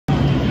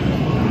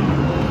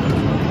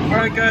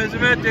Alright guys,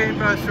 I'm at Dane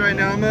Bus right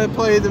now. I'm gonna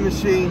play the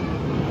machine.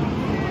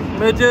 I'm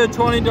gonna do a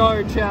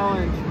 $20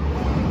 challenge.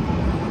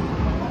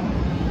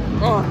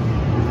 Oh,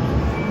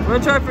 I'm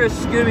gonna try for a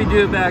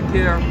Scooby-Doo back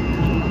here.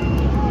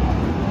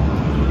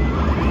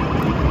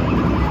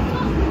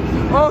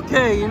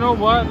 Okay, you know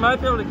what? Might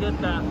be able to get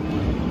that.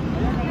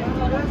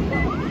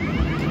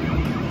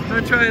 I'm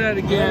gonna try that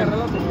again.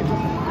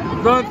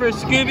 I'm going for a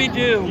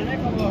Scooby-Doo.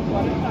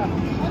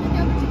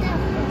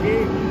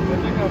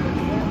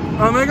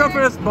 I'm gonna go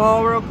for this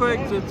ball real quick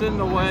so it's in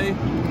the way.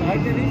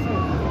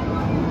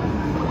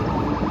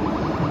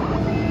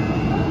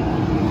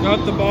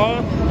 Got the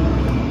ball.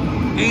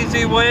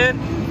 Easy win.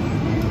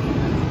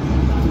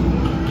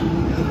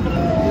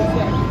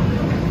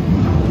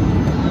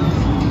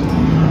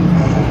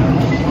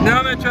 Now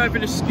I'm gonna try for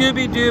the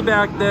Scooby-Doo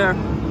back there.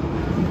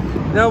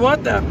 Now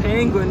what that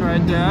penguin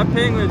right there? That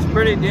penguin's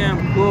pretty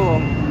damn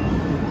cool.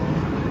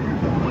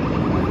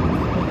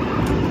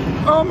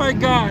 Oh my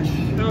gosh.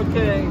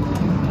 Okay.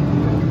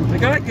 I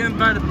gotta get him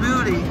by the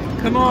booty.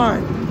 Come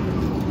on.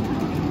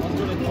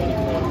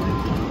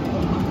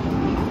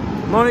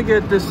 I'm gonna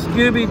get the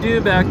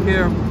Scooby-Doo back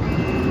here.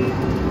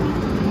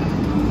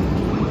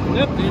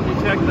 Yep, need to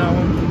check that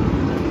one.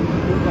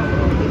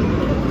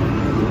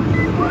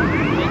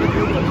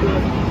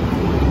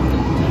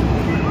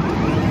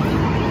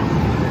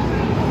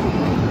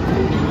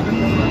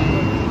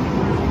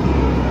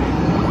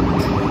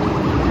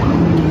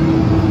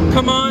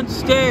 Come on,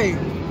 stay.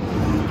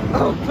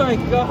 Oh my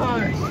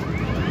gosh.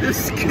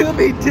 This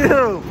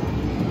Scooby-Doo.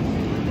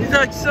 He's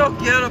like so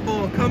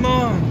gettable. Come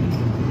on.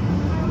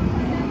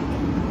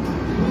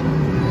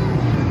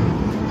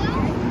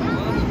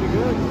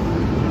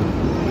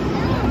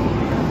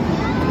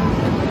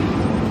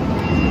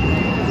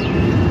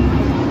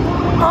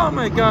 Oh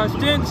my gosh,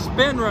 didn't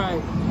spin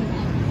right.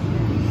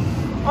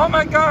 Oh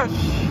my gosh.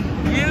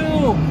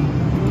 You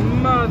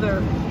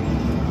mother.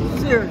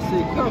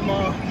 Seriously, come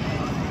on.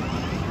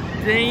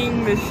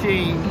 Dang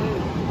machine.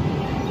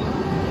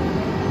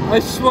 I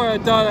swear I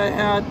thought I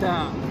had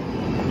that.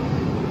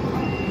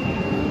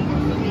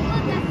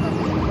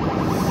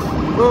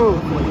 Oh,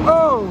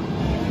 oh,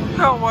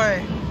 no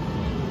way.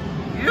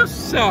 You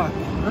suck.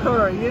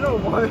 Alright, you know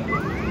what?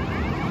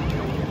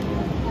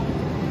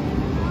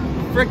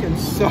 Freaking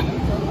suck.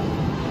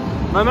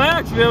 I might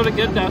actually be able to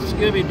get that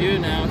Scooby-Doo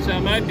now, so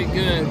it might be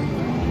good.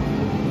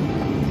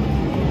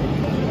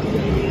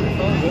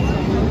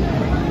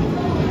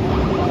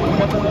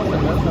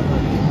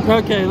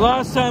 Okay,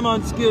 last time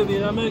on Scooby,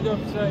 and I'm gonna go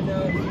upside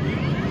down.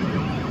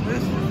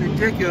 This is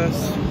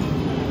ridiculous.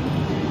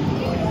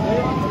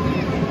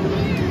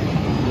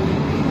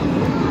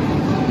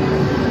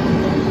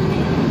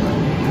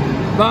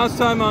 Last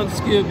time on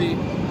Scooby.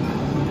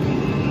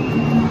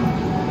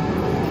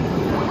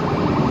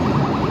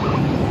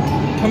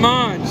 Come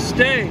on,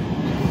 stay.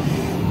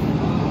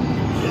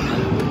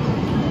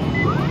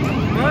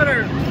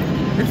 Better.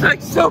 It's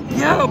like so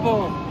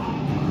gettable.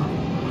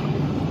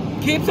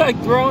 Keeps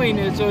like throwing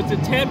it, so it's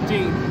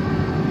attempting.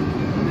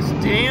 This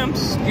damn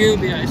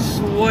Scooby, I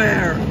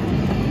swear.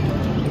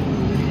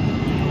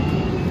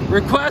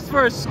 Request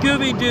for a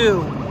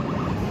Scooby-Doo.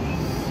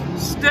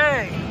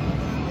 Stay.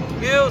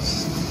 You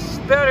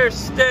better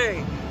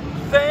stay.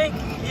 Thank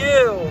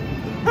you.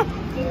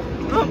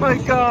 Oh my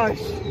gosh.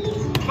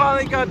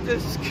 Finally got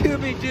this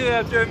Scooby-Doo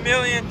after a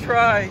million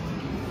tries.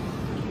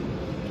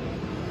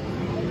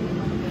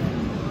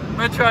 I'm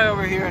gonna try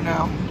over here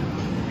now.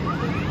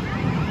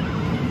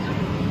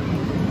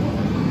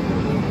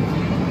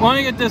 I want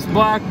to get this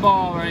black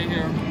ball right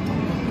here.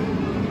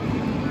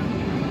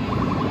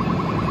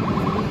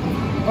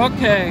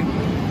 Okay.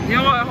 You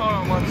know what? Hold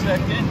on 1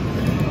 second.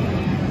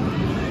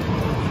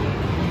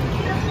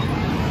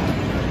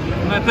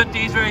 I'm going to put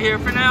these right here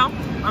for now.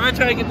 I'm going to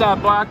try to get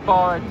that black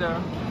ball right there.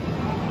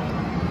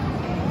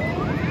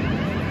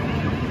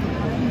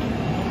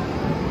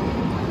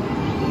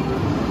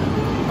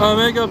 I'm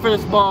going to go for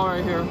this ball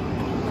right here.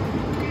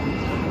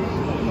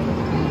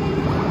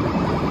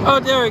 Oh,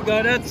 there we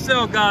go. That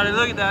still got it.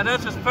 Look at that.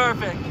 That's just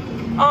perfect.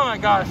 Oh my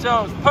gosh, that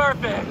was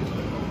perfect.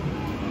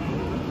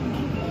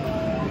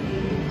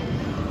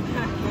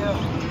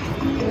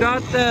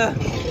 Got the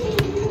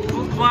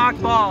black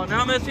ball.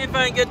 Now I'm going to see if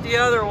I can get the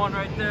other one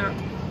right there.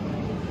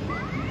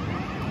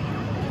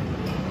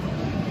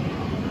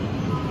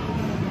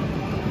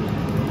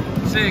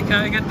 Let's see, can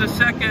I get the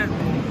second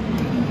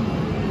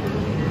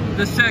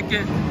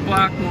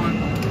black one?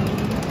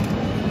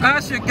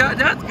 Actually,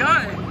 that's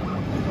got it.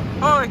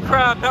 Holy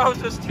crap, that was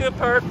just too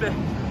perfect.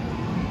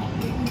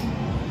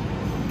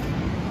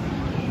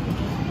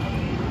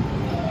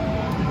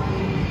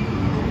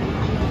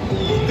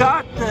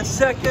 Got the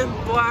second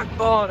black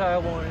ball that I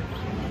wanted.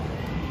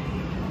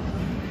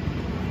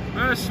 I'm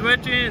gonna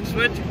switch it and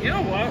switch it. You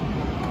know what?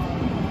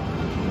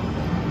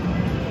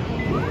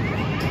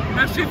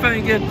 Let's see if I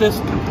can get this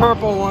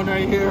purple one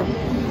right here.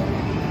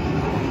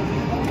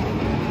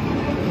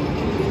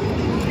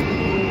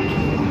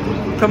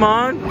 Come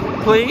on,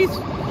 please.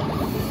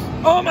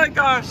 Oh my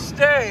gosh,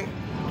 stay.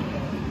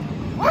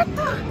 What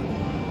the?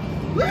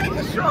 Look at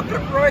the stroke it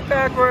right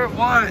back where it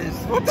was.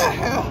 What the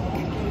hell?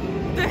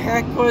 What the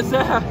heck was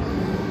that?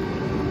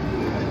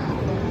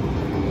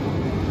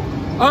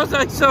 I was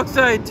like so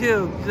excited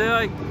too. They're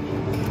like,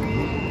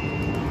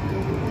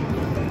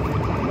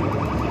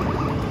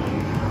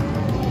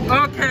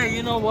 okay,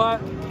 you know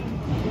what?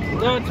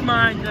 That's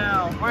mine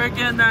now. We're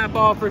getting that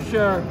ball for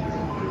sure.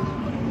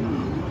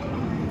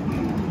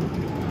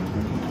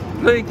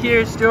 Look at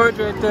Curious George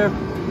right there.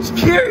 It's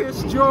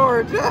Curious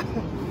George.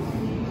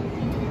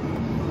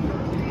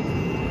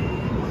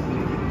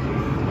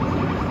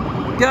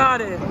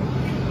 Got it.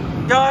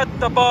 Got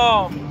the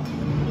ball.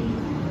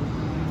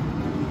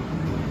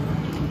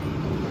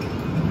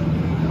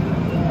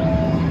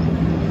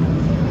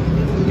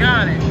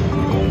 Got it.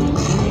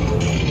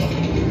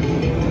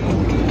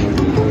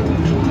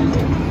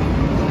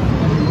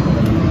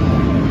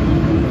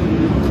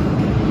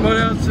 What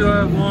else do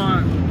I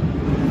want?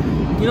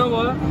 You know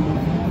what?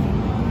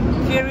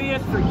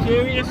 Curious for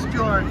Curious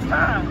George.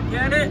 Ha!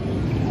 Get it?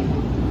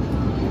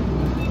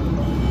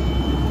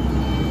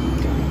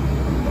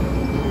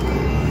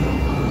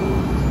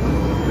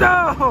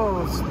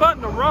 No!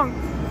 Spun the wrong.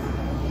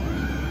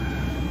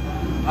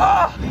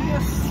 Oh, you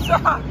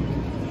suck!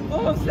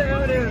 Almost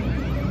out here.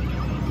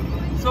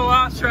 So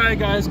last try,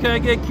 guys. Can I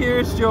get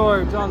Curious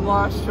George on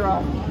last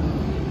try?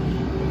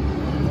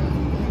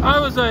 I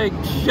was like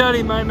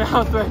shutting my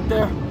mouth right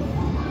there.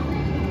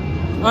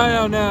 I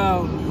don't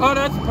know. Oh,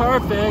 that's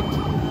perfect.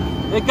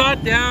 It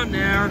got down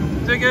there.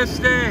 They're gonna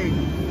stay.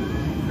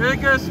 They're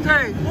gonna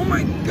stay. Oh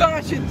my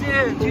gosh, it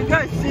did. You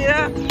guys see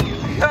that?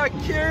 Got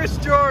Curious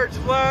George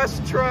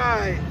last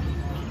try.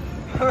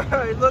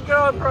 Alright, look at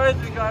all the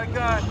prizes we got. I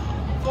got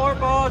 4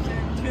 balls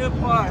and 2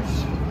 plush.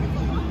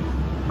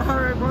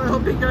 Alright, well, I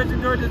hope you guys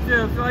enjoyed this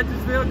video. If you like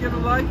this video, give it a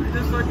like. If you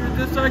dislike it,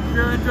 dislike. If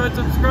you enjoyed,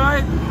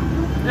 subscribe.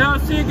 And I'll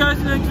see you guys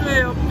in the next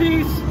video.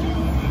 Peace.